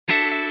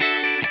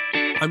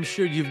I'm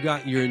sure you've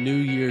got your New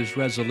Year's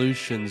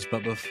resolutions,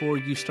 but before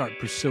you start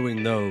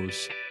pursuing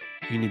those,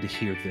 you need to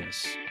hear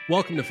this.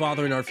 Welcome to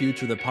Fathering Our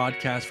Future, the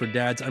podcast for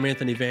dads. I'm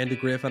Anthony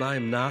Vandegrift, and I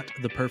am not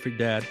the perfect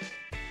dad,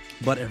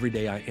 but every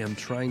day I am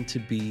trying to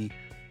be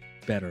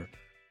better.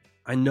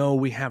 I know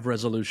we have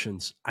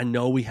resolutions. I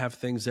know we have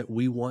things that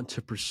we want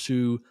to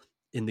pursue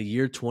in the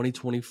year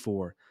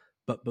 2024,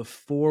 but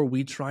before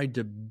we try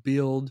to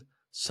build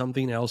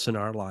something else in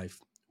our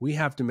life, we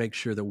have to make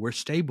sure that we're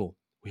stable.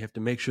 We have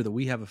to make sure that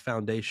we have a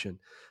foundation.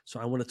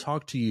 So I want to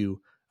talk to you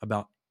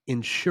about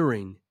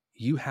ensuring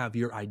you have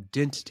your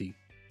identity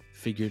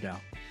figured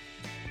out.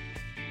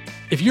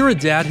 If you're a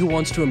dad who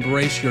wants to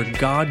embrace your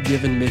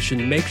God-given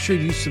mission, make sure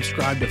you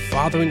subscribe to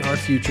Fathering Our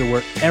Future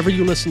wherever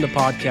you listen to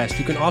podcasts.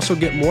 You can also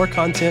get more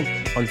content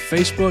on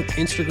Facebook,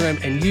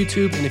 Instagram, and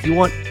YouTube. And if you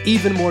want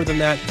even more than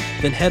that,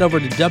 then head over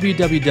to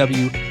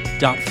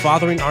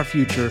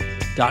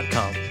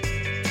www.fatheringourfuture.com.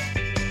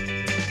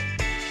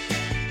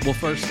 Well,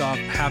 first off,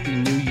 Happy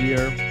New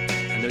Year.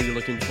 I know you're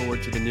looking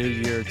forward to the new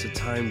year. It's a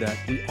time that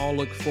we all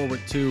look forward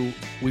to.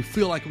 We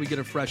feel like we get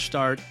a fresh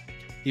start,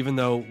 even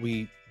though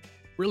we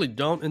really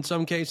don't in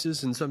some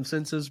cases, in some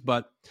senses,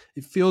 but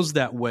it feels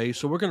that way.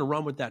 So we're going to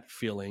run with that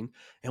feeling.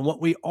 And what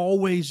we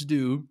always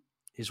do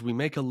is we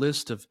make a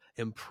list of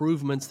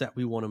improvements that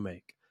we want to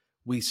make.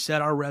 We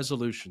set our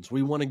resolutions.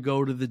 We want to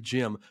go to the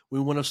gym. We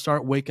want to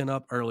start waking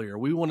up earlier.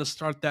 We want to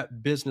start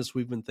that business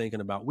we've been thinking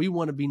about. We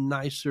want to be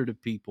nicer to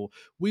people.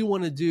 We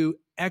want to do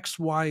X,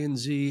 Y, and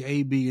Z,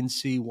 A, B, and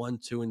C, 1,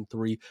 2, and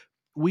 3.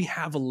 We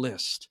have a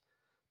list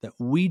that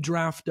we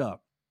draft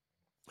up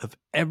of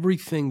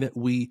everything that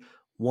we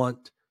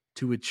want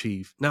to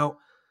achieve. Now,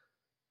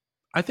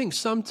 I think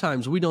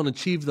sometimes we don't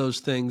achieve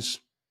those things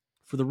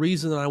for the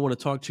reason that I want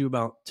to talk to you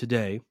about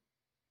today,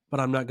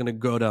 but I'm not going to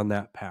go down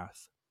that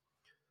path.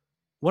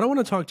 What I want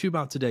to talk to you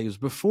about today is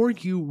before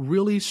you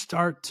really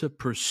start to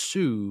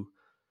pursue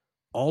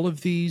all of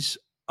these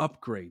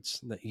upgrades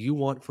that you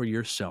want for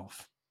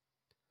yourself,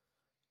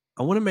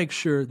 I want to make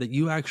sure that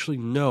you actually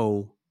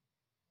know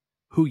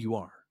who you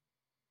are.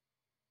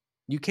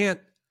 You can't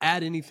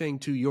add anything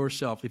to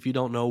yourself if you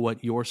don't know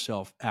what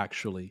yourself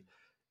actually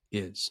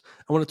is.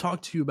 I want to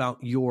talk to you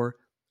about your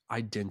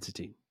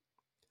identity.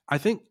 I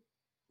think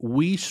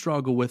we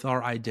struggle with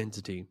our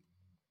identity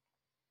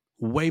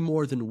way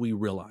more than we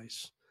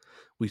realize.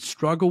 We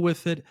struggle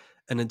with it,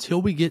 and until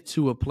we get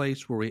to a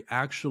place where we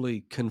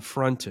actually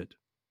confront it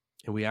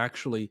and we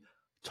actually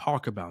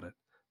talk about it,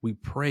 we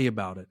pray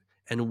about it,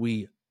 and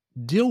we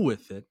deal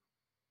with it,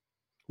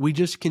 we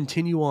just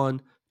continue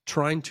on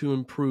trying to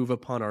improve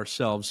upon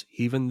ourselves,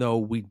 even though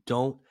we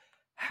don't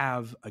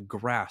have a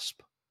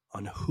grasp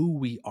on who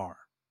we are.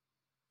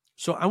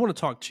 So I want to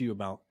talk to you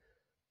about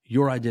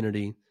your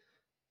identity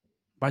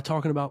by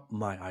talking about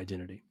my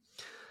identity.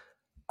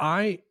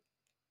 I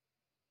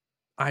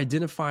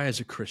identify as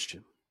a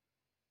Christian.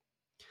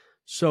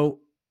 So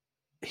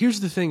here's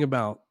the thing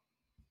about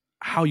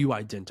how you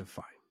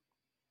identify.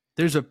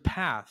 There's a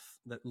path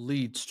that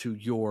leads to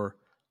your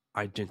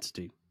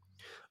identity.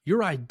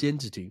 Your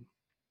identity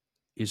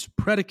is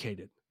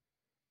predicated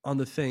on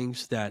the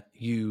things that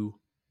you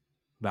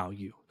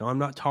value. Now, I'm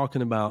not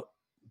talking about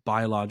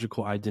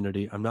biological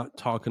identity. I'm not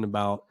talking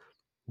about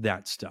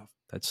that stuff.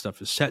 That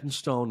stuff is set in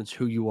stone. It's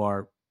who you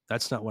are.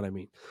 That's not what I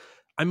mean.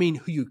 I mean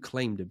who you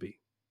claim to be.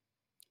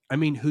 I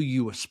mean who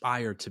you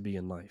aspire to be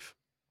in life.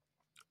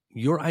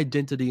 Your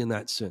identity in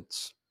that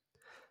sense,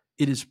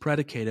 it is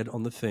predicated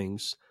on the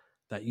things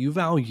that you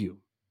value.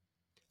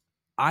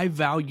 I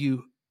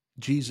value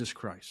Jesus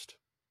Christ.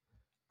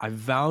 I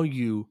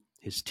value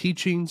his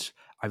teachings.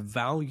 I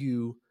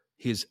value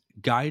his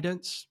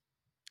guidance.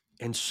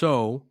 And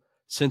so,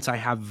 since I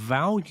have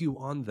value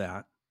on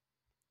that,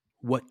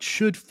 what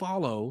should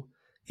follow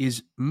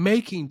is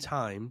making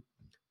time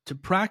to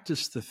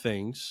practice the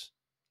things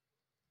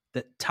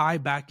that tie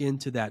back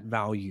into that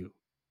value.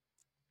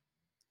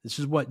 This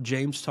is what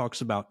James talks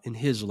about in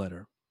his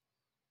letter.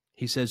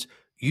 He says,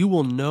 you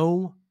will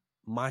know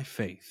my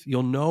faith.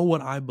 You'll know what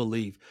I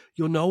believe.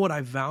 You'll know what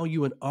I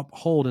value and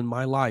uphold in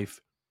my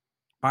life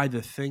by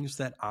the things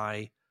that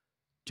I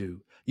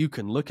do. You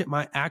can look at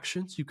my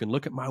actions. You can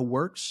look at my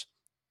works,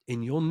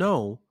 and you'll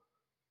know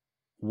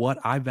what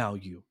I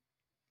value.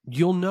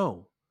 You'll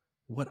know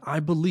what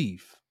I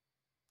believe.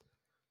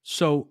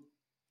 So,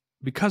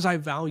 because I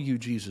value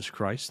Jesus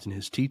Christ and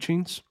his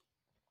teachings,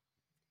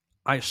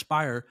 I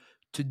aspire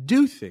to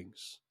do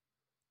things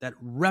that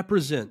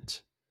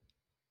represent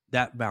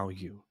that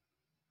value.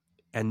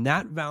 And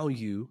that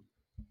value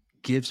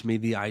gives me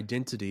the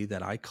identity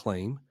that I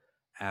claim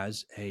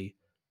as a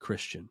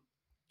Christian.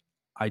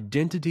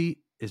 Identity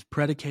is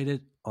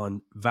predicated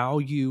on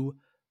value,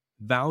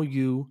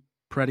 value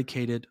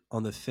predicated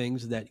on the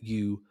things that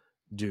you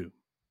do.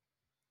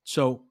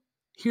 So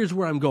here's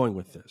where I'm going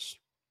with this.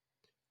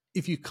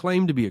 If you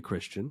claim to be a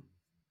Christian,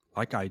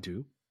 like I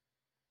do,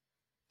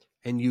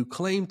 and you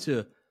claim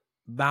to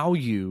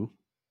value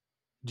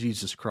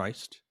Jesus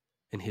Christ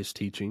and his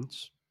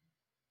teachings,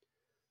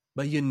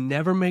 but you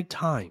never make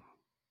time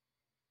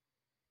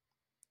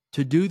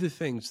to do the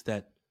things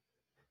that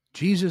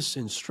Jesus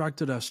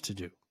instructed us to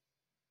do.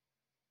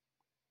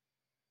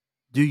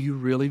 Do you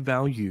really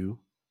value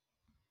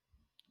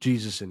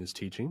Jesus and his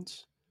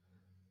teachings?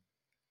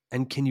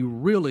 And can you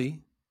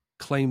really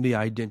claim the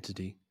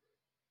identity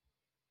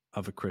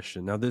of a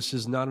Christian? Now, this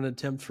is not an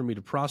attempt for me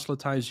to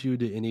proselytize you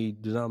to any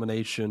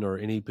denomination or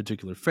any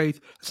particular faith.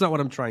 That's not what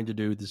I'm trying to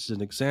do. This is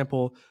an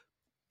example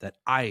that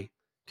I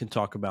can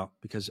talk about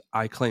because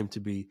I claim to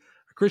be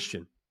a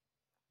Christian.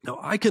 Now,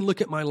 I can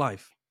look at my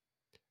life,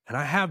 and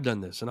I have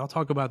done this, and I'll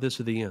talk about this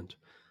at the end.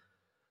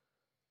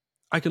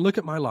 I can look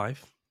at my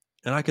life,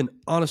 and I can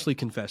honestly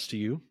confess to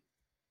you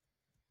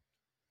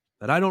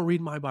that I don't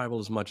read my Bible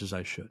as much as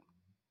I should.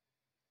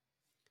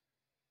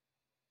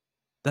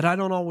 That I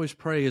don't always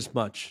pray as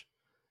much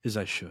as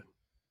I should.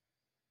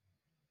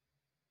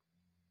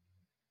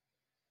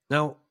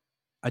 Now,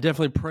 I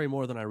definitely pray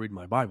more than I read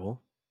my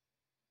Bible,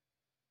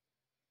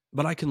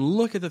 but I can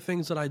look at the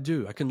things that I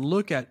do. I can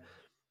look at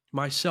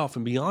myself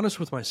and be honest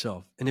with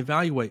myself and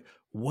evaluate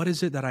what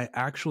is it that I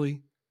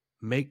actually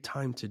make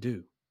time to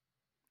do.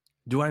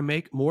 Do I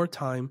make more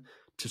time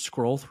to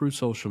scroll through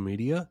social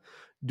media?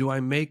 Do I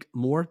make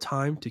more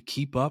time to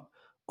keep up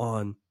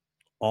on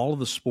all of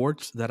the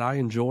sports that I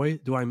enjoy?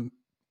 Do I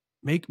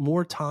make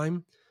more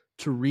time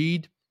to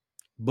read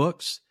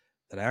books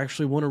that I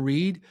actually want to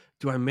read?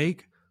 Do I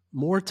make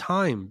more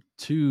time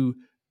to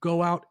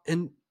go out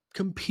and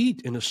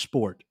compete in a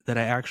sport that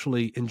I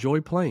actually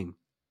enjoy playing?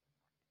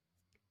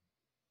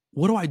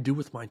 What do I do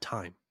with my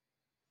time?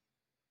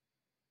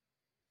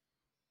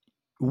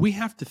 We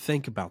have to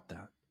think about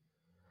that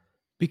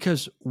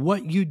because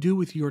what you do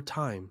with your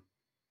time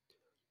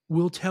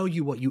will tell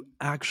you what you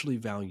actually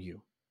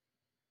value.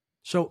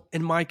 So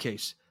in my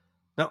case,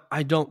 now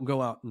I don't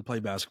go out and play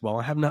basketball.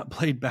 I have not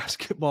played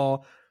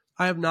basketball.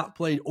 I have not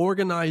played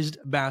organized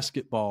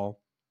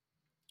basketball.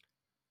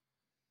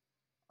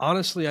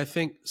 Honestly, I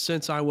think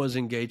since I was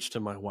engaged to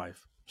my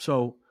wife.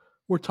 So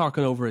we're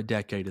talking over a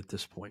decade at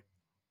this point.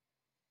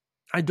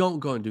 I don't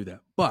go and do that,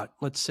 but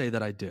let's say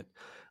that I did.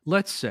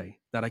 Let's say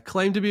that I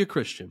claim to be a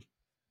Christian,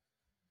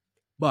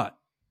 but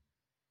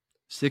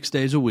 6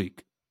 days a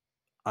week,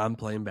 I'm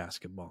playing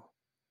basketball.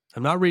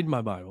 I'm not reading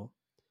my Bible.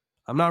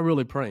 I'm not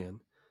really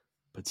praying,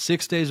 but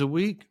 6 days a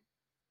week,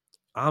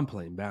 I'm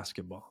playing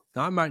basketball.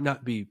 Now, I might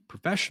not be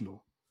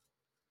professional,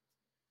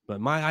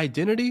 but my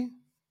identity,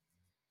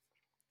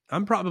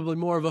 I'm probably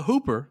more of a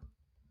hooper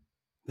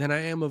than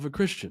I am of a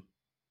Christian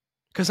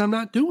because I'm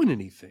not doing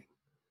anything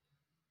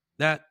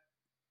that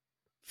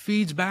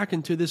feeds back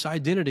into this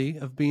identity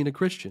of being a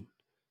Christian.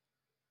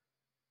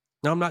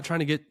 Now, I'm not trying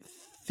to get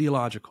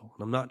theological.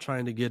 I'm not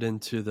trying to get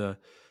into the,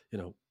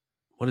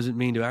 what does it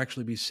mean to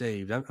actually be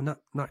saved? I'm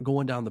not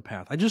going down the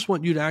path. I just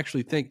want you to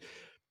actually think,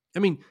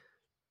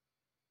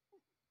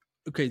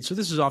 okay, so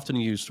this is often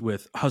used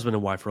with husband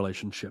and wife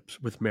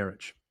relationships, with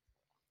marriage.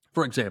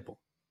 For example,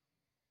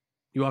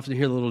 you often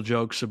hear little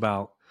jokes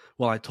about,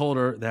 well, I told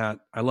her that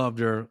I loved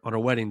her on her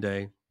wedding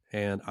day,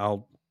 and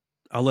I'll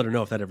let her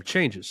know if that ever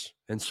changes.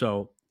 And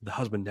so the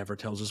husband never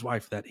tells his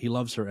wife that he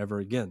loves her ever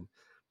again.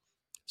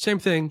 Same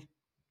thing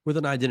with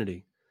an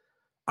identity.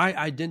 I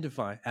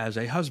identify as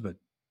a husband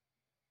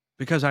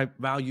because I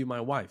value my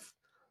wife.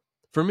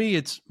 For me,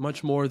 it's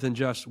much more than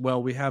just,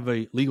 well, we have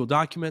a legal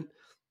document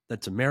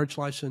that's a marriage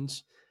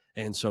license,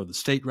 and so the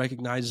state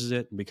recognizes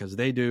it, and because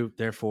they do,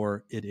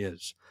 therefore it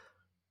is.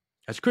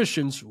 As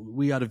Christians,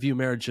 we ought to view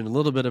marriage in a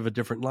little bit of a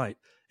different light.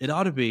 It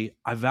ought to be,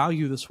 I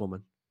value this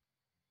woman.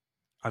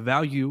 I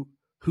value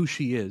who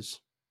she is.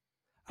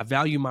 I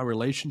value my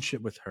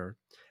relationship with her.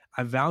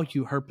 I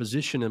value her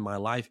position in my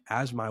life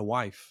as my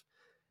wife.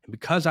 And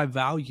because I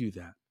value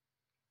that,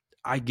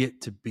 I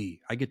get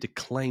to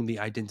claim the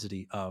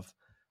identity of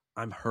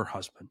I'm her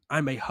husband.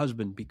 I'm a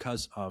husband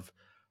because of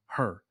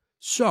her.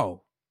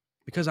 So,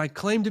 because I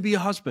claim to be a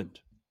husband,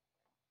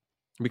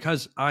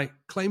 because I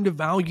claim to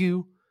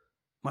value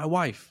my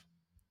wife,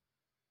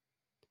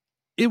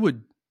 it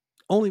would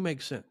only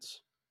make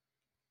sense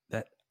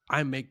that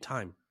I make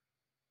time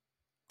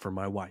for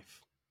my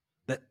wife,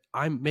 that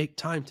I make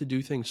time to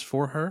do things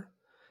for her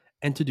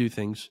and to do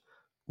things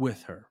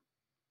with her.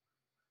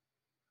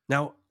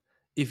 Now,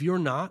 if you're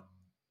not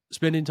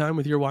spending time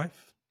with your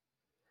wife,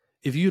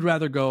 if you'd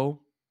rather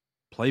go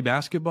play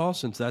basketball,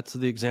 since that's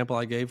the example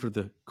I gave for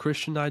the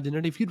Christian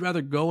identity, if you'd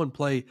rather go and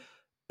play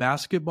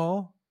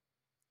basketball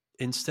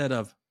instead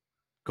of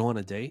go on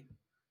a date,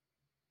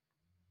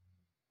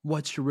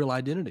 what's your real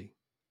identity?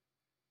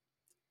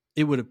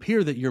 It would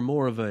appear that you're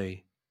more of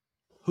a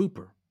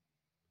hooper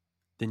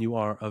than you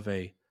are of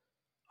a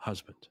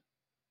husband.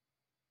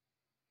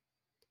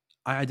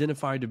 I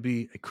identify to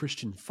be a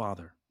Christian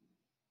father.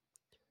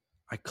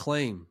 I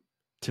claim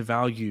to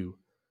value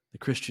the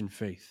Christian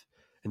faith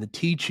and the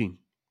teaching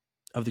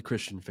of the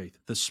Christian faith,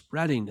 the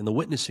spreading and the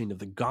witnessing of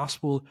the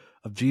gospel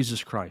of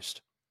Jesus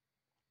Christ.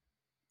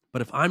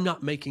 But if I'm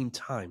not making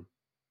time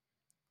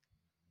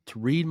to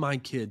read my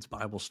kids'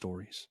 Bible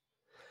stories,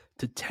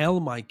 to tell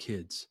my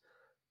kids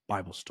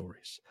Bible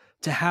stories,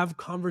 to have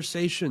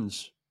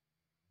conversations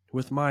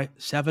with my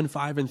 7,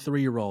 5, and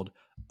 3-year-old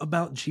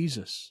about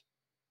Jesus,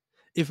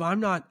 if I'm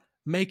not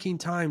making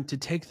time to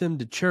take them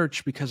to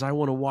church because I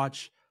want to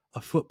watch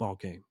a football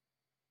game?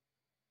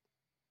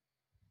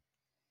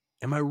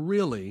 Am I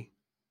really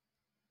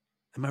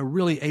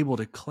able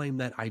to claim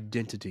that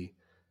identity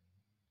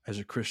as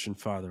a Christian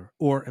father?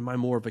 Or am I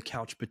more of a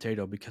couch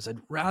potato because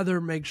I'd rather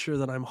make sure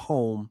that I'm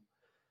home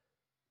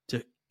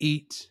to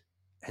eat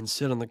and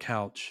sit on the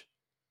couch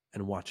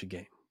and watch a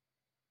game?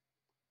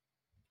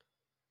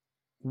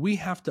 We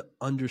have to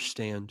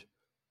understand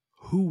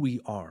who we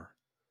are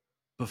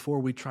before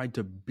we try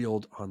to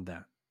build on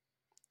that.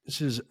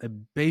 This is a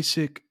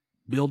basic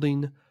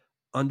building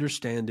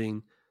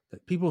understanding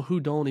that people who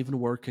don't even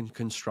work in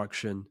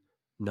construction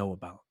know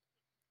about.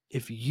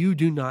 If you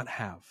do not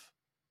have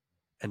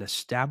an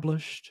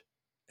established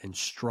and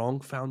strong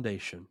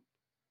foundation,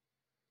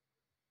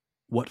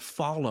 what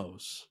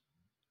follows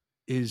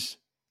is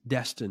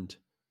destined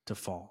to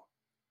fall.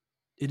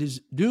 It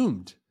is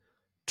doomed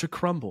to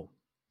crumble,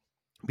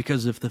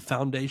 because if the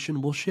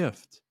foundation will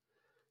shift,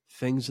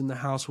 things in the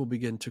house will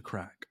begin to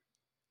crack.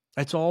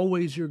 That's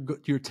always your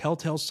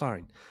telltale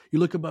sign. You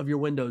look above your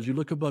windows, you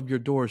look above your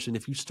doors, and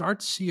if you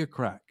start to see a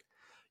crack,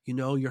 you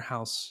know your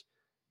house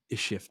is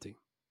shifting.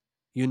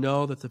 You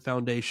know that the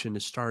foundation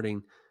is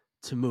starting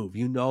to move.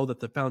 You know that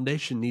the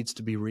foundation needs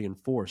to be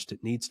reinforced.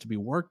 It needs to be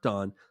worked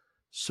on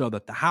so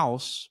that the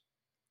house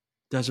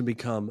doesn't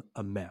become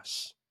a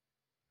mess.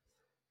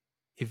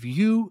 If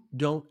you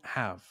don't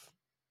have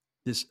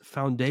this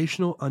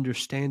foundational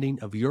understanding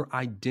of your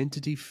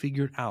identity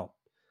figured out,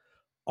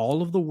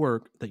 all of the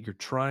work that you're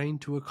trying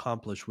to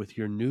accomplish with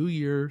your New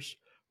Year's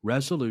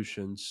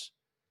resolutions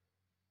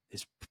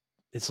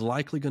it's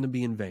likely going to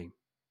be in vain,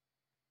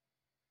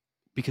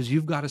 because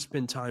you've got to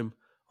spend time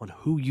on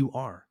who you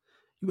are.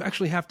 You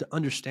actually have to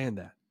understand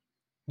that.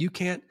 You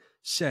can't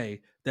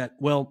say that,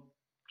 well,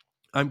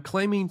 I'm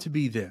claiming to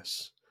be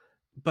this,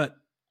 but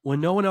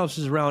when no one else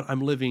is around,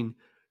 I'm living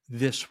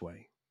this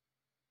way.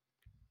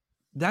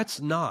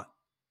 That's not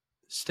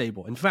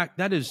stable. In fact,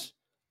 that is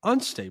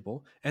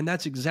unstable, and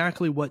that's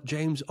exactly what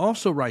James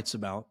also writes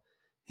about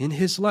in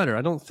his letter.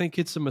 I don't think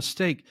it's a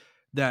mistake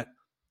that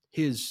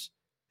his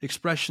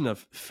expression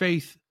of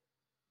faith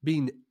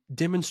being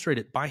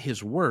demonstrated by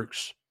his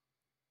works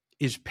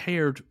is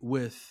paired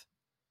with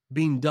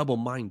being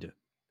double-minded.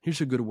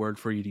 Here's a good word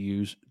for you to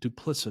use: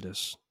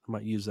 duplicitous. I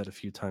might use that a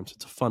few times.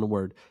 It's a fun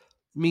word.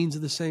 It means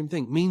the same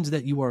thing. It means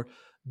that you are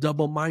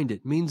double-minded.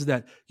 It means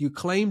that you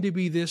claim to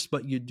be this,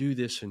 but you do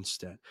this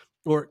instead.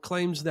 Or it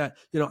claims that,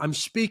 I'm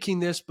speaking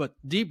this, but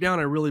deep down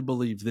I really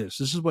believe this.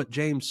 This is what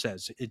James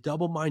says. A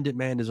double-minded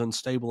man is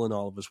unstable in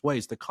all of his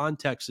ways. The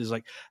context is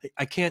like,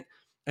 I can't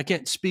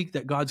speak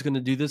that God's going to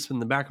do this. In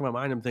the back of my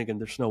mind, I'm thinking,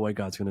 there's no way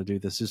God's going to do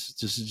this.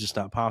 This is just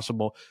not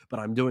possible.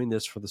 But I'm doing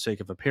this for the sake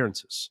of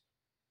appearances.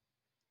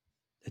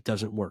 It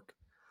doesn't work.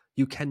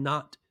 You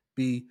cannot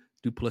be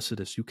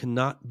duplicitous. You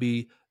cannot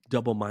be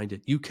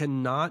double-minded. You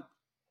cannot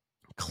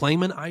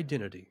claim an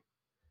identity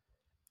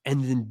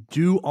and then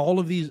do all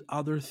of these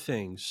other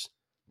things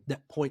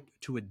that point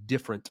to a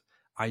different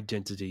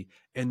identity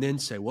and then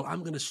say, well,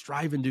 I'm going to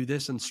strive and do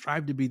this and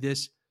strive to be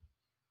this.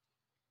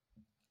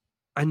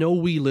 I know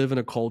we live in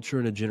a culture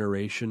and a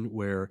generation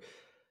where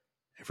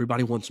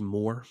everybody wants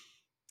more.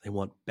 They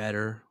want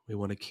better. We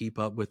want to keep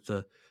up with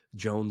the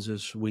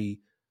Joneses. We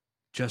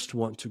just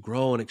want to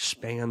grow and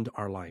expand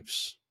our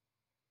lives.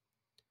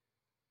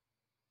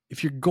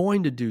 If you're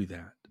going to do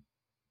that,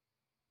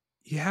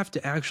 you have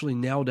to actually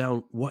nail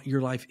down what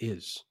your life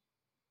is,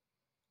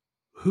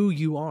 who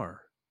you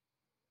are.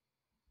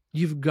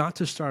 You've got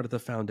to start at the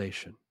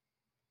foundation.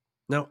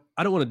 Now,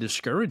 I don't want to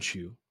discourage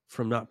you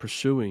from not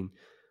pursuing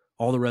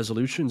all the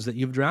resolutions that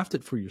you've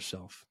drafted for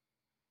yourself.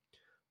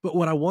 But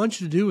what I want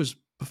you to do is,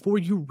 before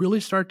you really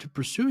start to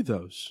pursue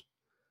those,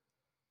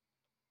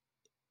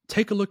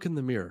 take a look in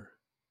the mirror.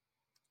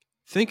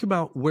 Think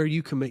about where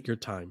you commit your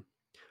time.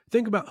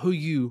 Think about who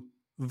you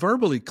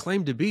verbally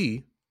claim to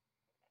be,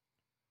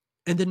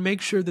 and then make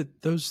sure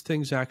that those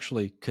things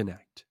actually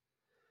connect.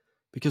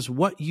 Because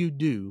what you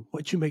do,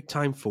 what you make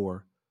time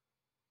for,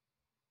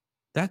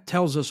 that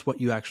tells us what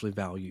you actually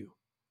value.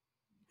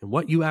 And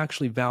what you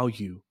actually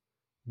value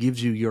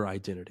gives you your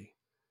identity.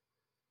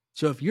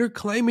 So if you're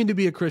claiming to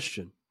be a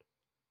Christian,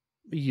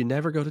 but you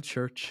never go to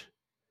church,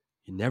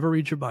 you never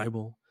read your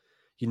Bible,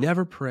 you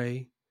never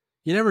pray,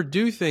 you never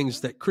do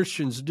things that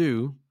Christians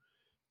do,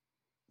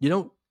 you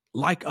don't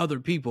like other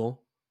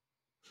people,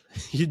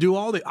 you do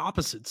all the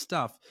opposite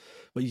stuff,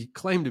 but you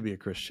claim to be a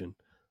Christian,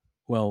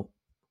 well,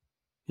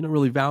 you don't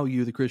really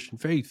value the Christian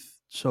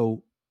faith,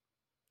 so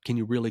can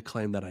you really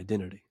claim that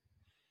identity?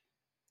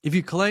 If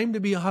you claim to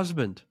be a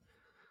husband,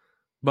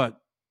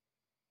 but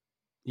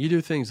you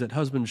do things that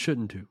husbands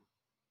shouldn't do,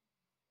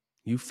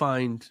 you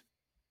find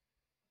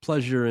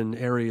pleasure in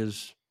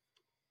areas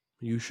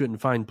you shouldn't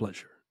find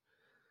pleasure,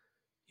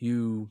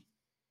 you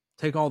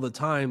take all the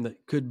time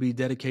that could be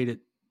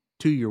dedicated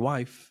to your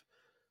wife,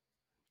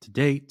 to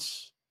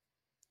dates,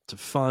 to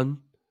fun,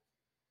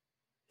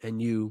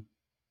 and you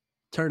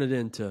turn it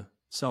into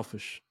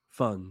selfish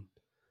fun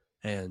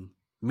and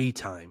me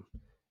time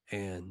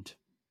and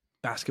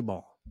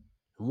basketball,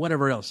 and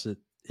whatever else it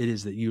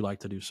is that you like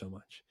to do so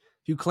much.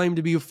 You claim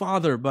to be a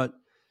father, but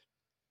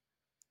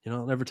you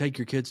don't ever take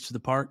your kids to the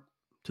park,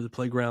 to the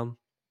playground.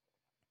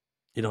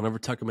 You don't ever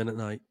tuck them in at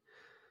night.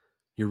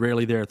 You're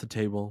rarely there at the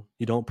table.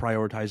 You don't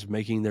prioritize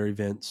making their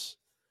events.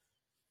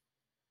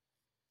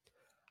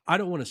 I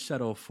don't want to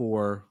settle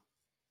for,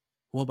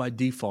 well, by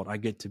default, I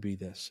get to be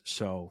this,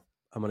 so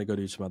I'm going to go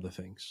do some other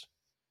things.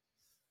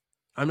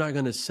 I'm not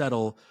going to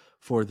settle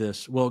for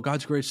this. Well,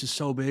 God's grace is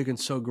so big and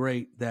so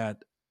great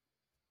that,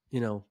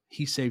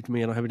 he saved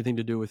me. I don't have anything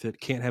to do with it.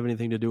 Can't have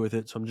anything to do with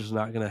it. So I'm just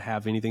not going to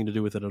have anything to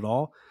do with it at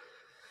all.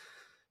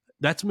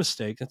 That's a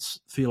mistake. That's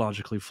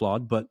theologically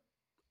flawed, but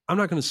I'm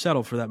not going to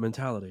settle for that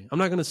mentality. I'm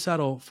not going to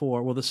settle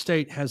for, well, the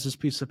state has this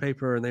piece of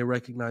paper and they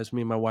recognize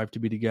me and my wife to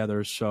be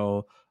together,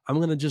 so I'm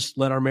going to just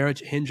let our marriage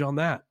hinge on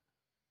that.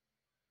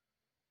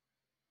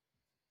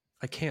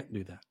 I can't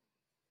do that.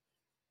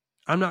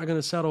 I'm not going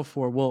to settle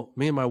for, well,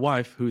 me and my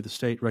wife, who the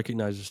state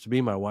recognizes to be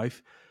my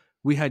wife,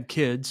 we had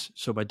kids,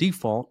 so by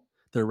default,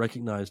 they're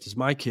recognized as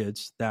my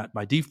kids. That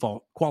by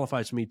default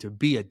qualifies me to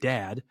be a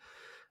dad.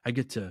 I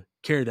get to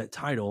carry that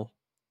title,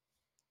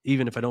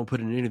 even if I don't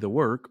put in any of the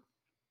work.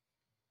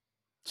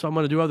 So I'm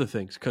going to do other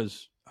things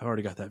because I've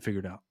already got that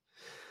figured out.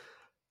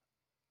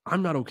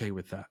 I'm not okay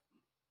with that.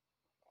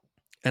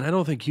 And I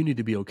don't think you need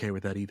to be okay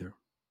with that either.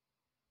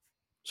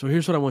 So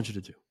here's what I want you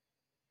to do.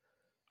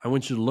 I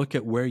want you to look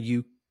at where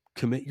you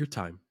commit your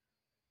time.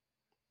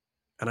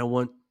 And I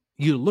want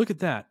you to look at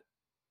that.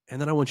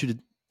 And then I want you to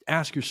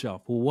ask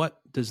yourself, well, what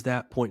does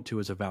that point to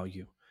as a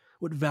value?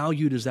 What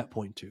value does that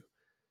point to?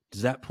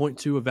 Does that point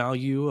to a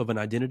value of an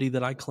identity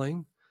that I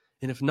claim?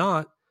 And if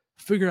not,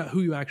 figure out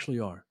who you actually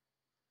are.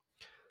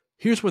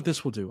 Here's what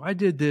this will do. I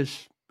did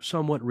this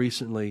somewhat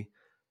recently,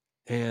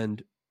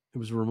 and it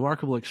was a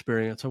remarkable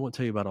experience. I won't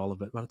tell you about all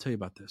of it, but I'll tell you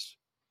about this.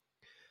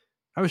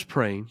 I was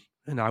praying,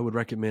 and I would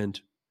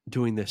recommend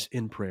doing this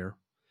in prayer.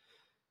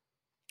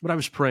 But I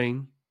was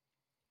praying,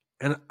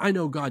 and I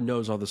know God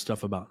knows all this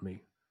stuff about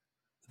me.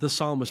 The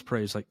psalmist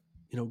prays like,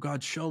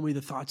 God, show me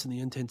the thoughts and the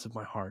intents of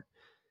my heart.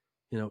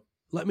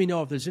 Let me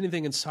know if there's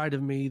anything inside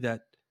of me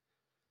that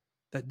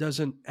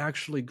doesn't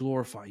actually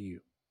glorify you.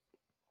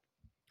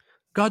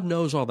 God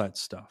knows all that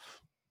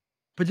stuff.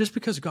 But just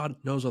because God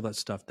knows all that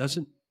stuff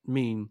doesn't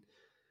mean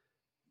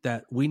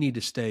that we need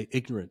to stay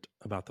ignorant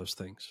about those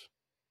things.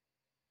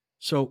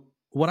 So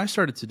what I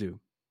started to do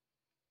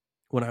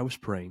when I was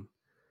praying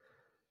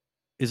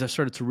is I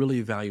started to really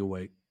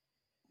evaluate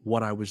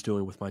what I was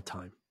doing with my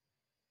time.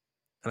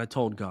 And I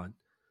told God,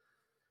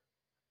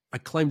 I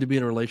claim to be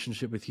in a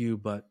relationship with you,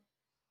 but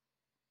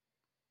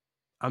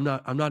I'm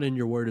not in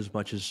your word as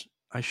much as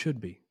I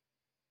should be.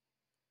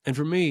 And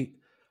for me,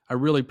 I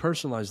really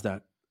personalized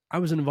that. I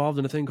was involved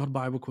in a thing called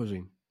Bible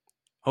quizzing.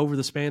 Over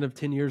the span of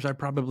 10 years, I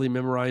probably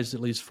memorized at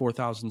least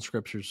 4,000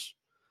 scriptures.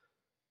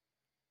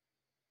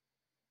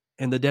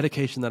 And the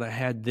dedication that I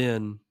had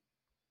then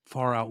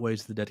far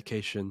outweighs the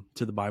dedication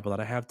to the Bible that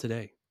I have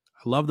today.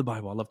 I love the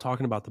Bible. I love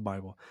talking about the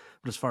Bible.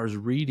 But as far as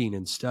reading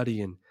and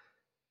studying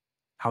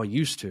how I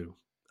used to,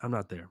 I'm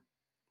not there.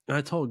 And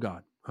I told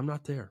God, I'm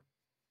not there.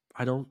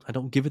 I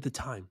don't give it the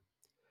time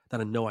that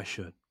I know I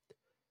should.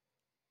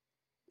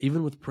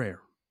 Even with prayer,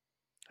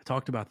 I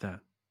talked about that.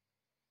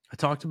 I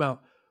talked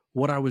about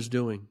what I was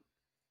doing.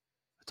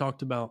 I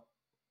talked about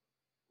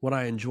what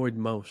I enjoyed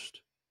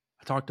most.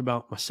 I talked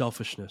about my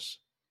selfishness.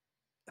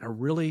 And I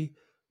really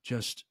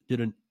just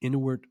did an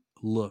inward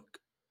look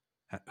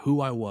at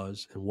who I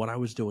was and what I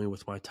was doing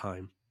with my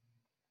time.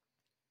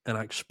 And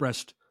I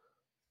expressed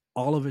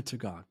all of it to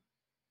God.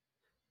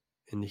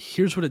 And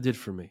here's what it did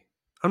for me.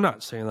 I'm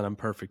not saying that I'm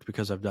perfect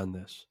because I've done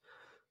this,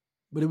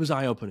 but it was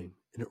eye-opening.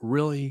 And it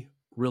really,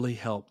 really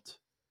helped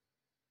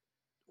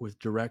with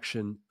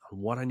direction on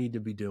what I need to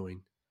be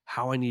doing,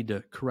 how I need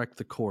to correct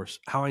the course,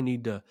 how I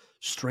need to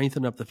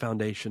strengthen up the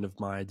foundation of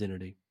my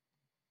identity.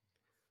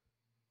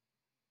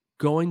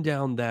 Going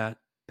down that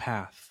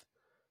path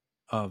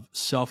of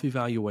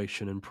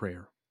self-evaluation and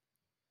prayer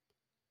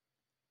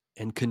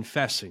and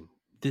confessing,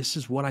 this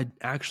is what I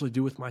actually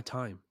do with my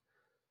time.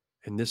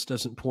 And this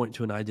doesn't point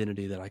to an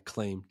identity that I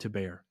claim to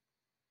bear.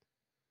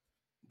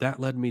 That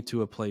led me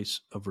to a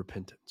place of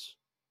repentance.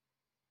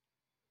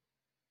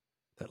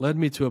 That led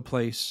me to a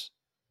place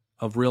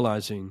of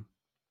realizing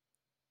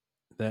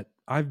that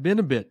I've been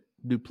a bit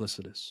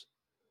duplicitous,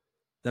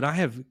 that I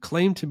have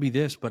claimed to be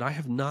this, but I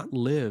have not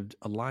lived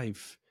a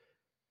life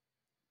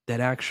that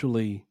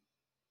actually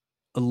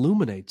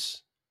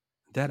illuminates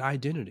that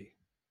identity.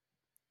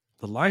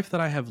 The life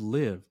that I have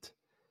lived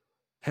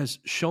has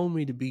shown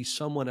me to be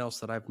someone else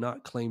that I've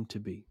not claimed to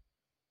be.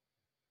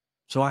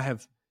 So I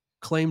have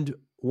claimed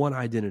one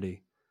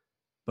identity,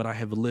 but I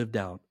have lived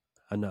out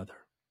another.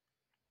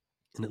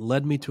 And it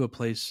led me to a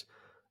place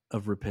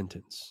of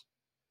repentance.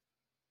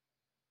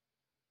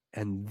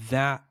 And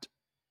that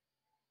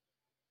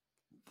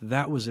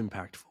was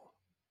impactful.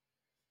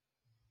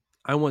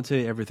 I won't tell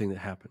you everything that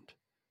happened,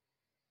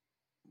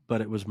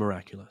 but it was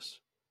miraculous.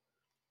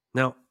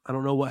 Now, I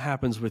don't know what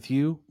happens with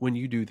you when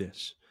you do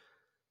this,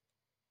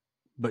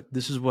 but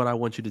this is what I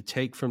want you to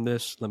take from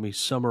this. Let me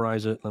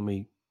summarize it. Let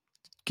me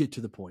get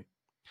to the point.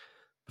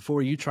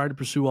 Before you try to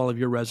pursue all of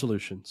your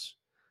resolutions,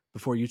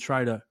 before you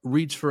try to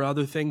reach for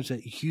other things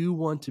that you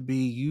want to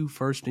be, you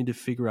first need to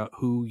figure out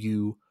who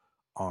you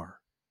are.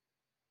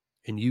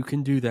 And you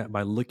can do that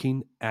by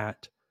looking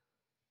at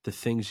the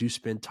things you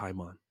spend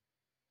time on.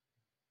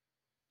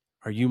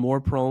 Are you more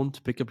prone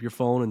to pick up your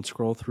phone and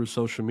scroll through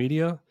social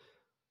media?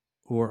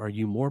 Or are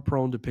you more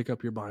prone to pick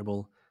up your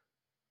Bible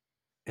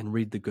and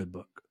read the good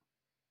book?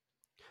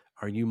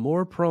 Are you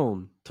more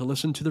prone to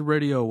listen to the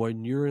radio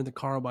when you're in the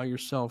car by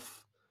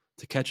yourself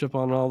to catch up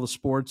on all the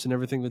sports and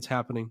everything that's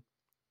happening?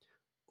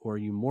 Or are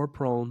you more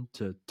prone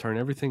to turn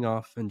everything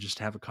off and just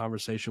have a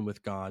conversation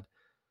with God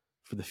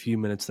for the few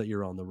minutes that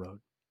you're on the road?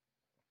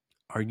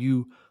 Are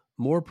you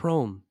more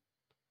prone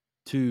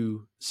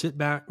to sit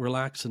back,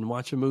 relax, and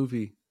watch a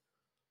movie,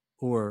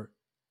 or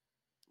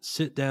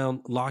sit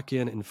down, lock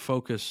in, and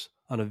focus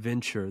on a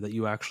venture that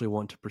you actually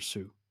want to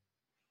pursue?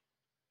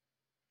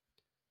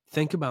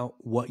 Think about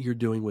what you're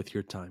doing with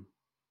your time.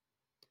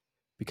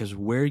 Because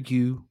where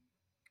you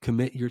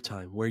commit your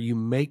time, where you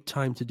make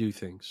time to do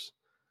things,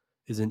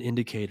 is an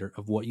indicator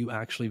of what you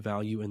actually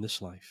value in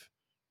this life.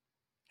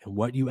 And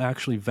what you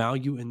actually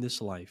value in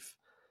this life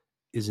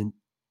is an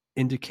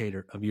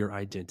indicator of your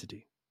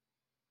identity.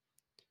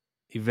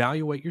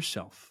 Evaluate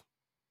yourself.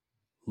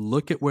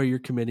 Look at where you're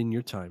committing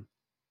your time.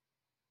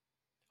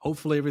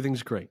 Hopefully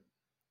everything's great.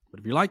 But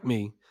if you're like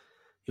me,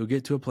 you'll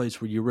get to a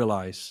place where you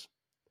realize,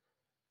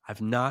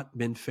 I've not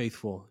been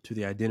faithful to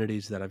the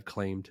identities that I've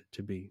claimed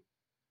to be.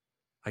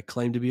 I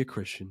claim to be a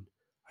Christian.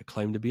 I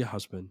claim to be a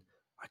husband.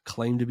 I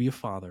claim to be a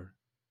father.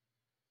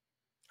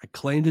 I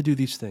claim to do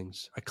these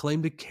things. I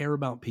claim to care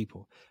about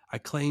people. I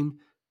claim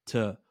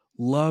to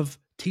love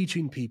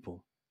teaching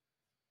people.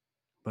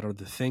 But are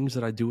the things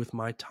that I do with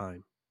my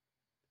time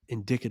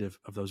indicative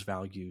of those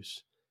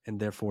values and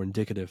therefore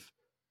indicative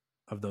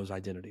of those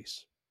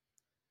identities?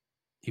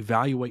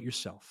 Evaluate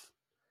yourself.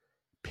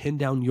 Pin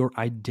down your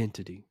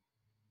identity.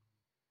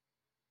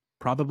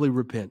 Probably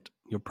repent.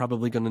 You're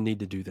probably going to need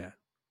to do that.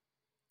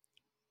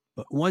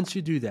 But once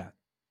you do that,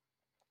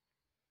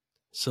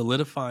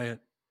 solidify it,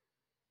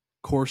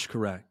 course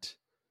correct,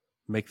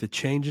 make the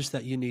changes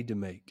that you need to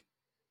make.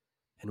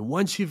 And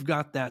once you've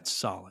got that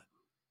solid,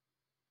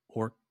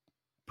 or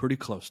pretty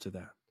close to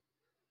that,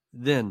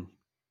 then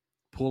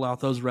pull out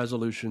those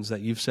resolutions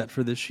that you've set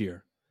for this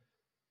year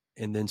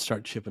and then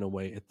start chipping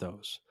away at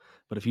those.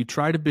 But if you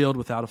try to build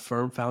without a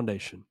firm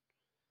foundation,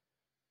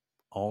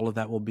 all of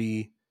that will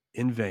be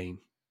in vain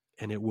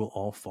and it will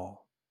all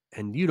fall.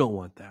 And you don't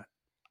want that.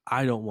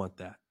 I don't want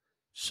that.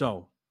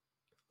 So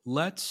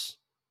let's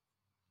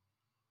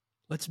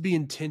be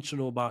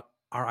intentional about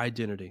our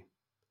identity.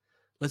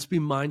 Let's be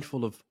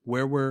mindful of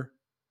where we're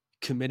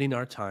committing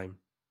our time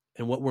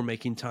and what we're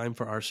making time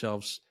for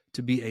ourselves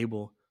to be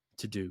able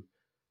to do.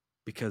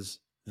 Because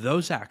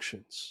those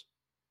actions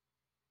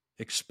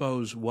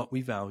expose what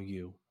we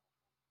value,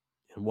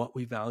 and what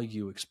we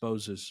value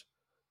exposes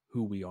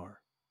who we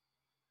are.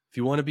 If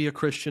you want to be a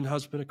Christian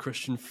husband, a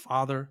Christian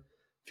father,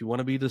 if you want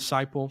to be a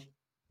disciple,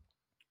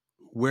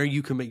 where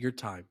you commit your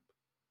time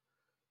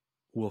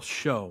will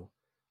show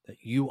that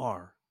you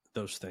are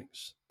those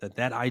things,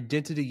 that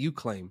identity you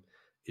claim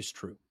is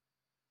true.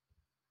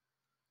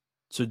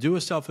 So do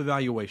a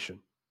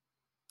self-evaluation.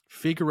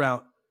 Figure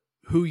out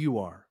who you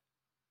are,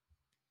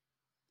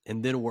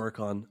 and then work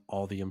on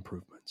all the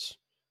improvements.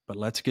 But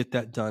let's get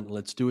that done.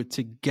 Let's do it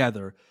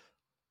together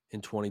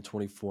in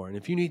 2024. And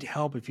if you need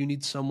help, if you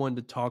need someone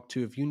to talk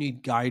to, if you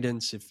need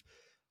guidance, if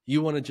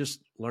you want to just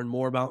learn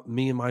more about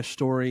me and my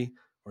story,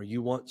 or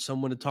you want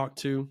someone to talk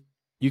to,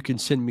 you can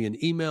send me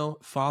an email,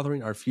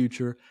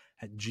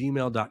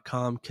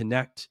 fatheringourfuture@gmail.com.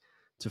 Connect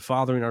to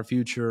Fathering Our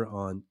Future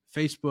on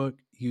Facebook,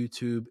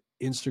 YouTube,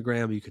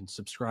 Instagram. You can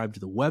subscribe to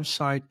the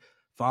website,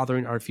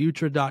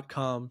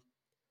 fatheringourfuture.com.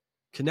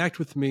 Connect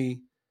with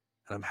me,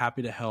 and I'm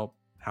happy to help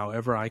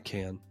however I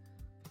can.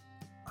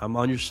 I'm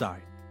on your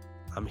side.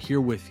 I'm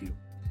here with you.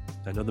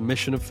 I know the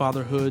mission of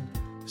fatherhood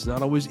is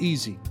not always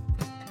easy.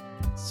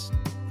 It's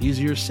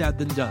easier said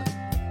than done.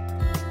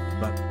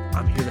 But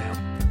I'm here to help.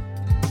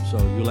 So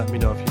you let me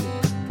know if you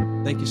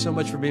need. Thank you so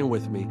much for being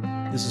with me.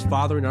 This is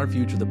Fathering Our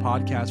Future, the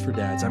podcast for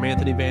dads. I'm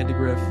Anthony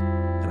Vandegrift,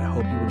 and I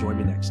hope you will join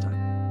me next time.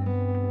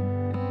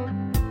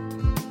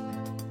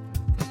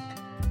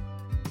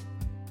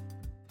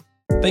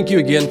 Thank you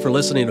again for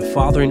listening to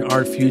Fathering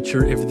Our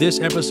Future. If this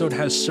episode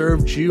has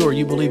served you, or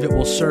you believe it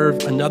will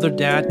serve another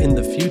dad in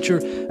the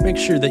future, make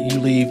sure that you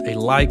leave a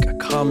like, a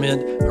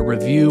comment, a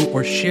review,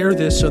 or share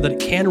this so that it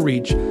can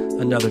reach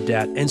another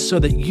dad. And so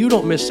that you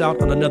don't miss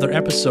out on another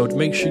episode,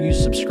 make sure you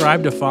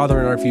subscribe to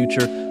Fathering Our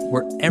Future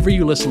wherever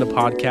you listen to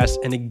podcasts.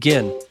 And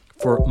again,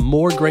 for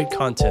more great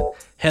content,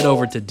 head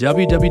over to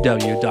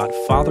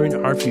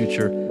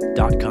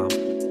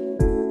www.fatheringourfuture.com.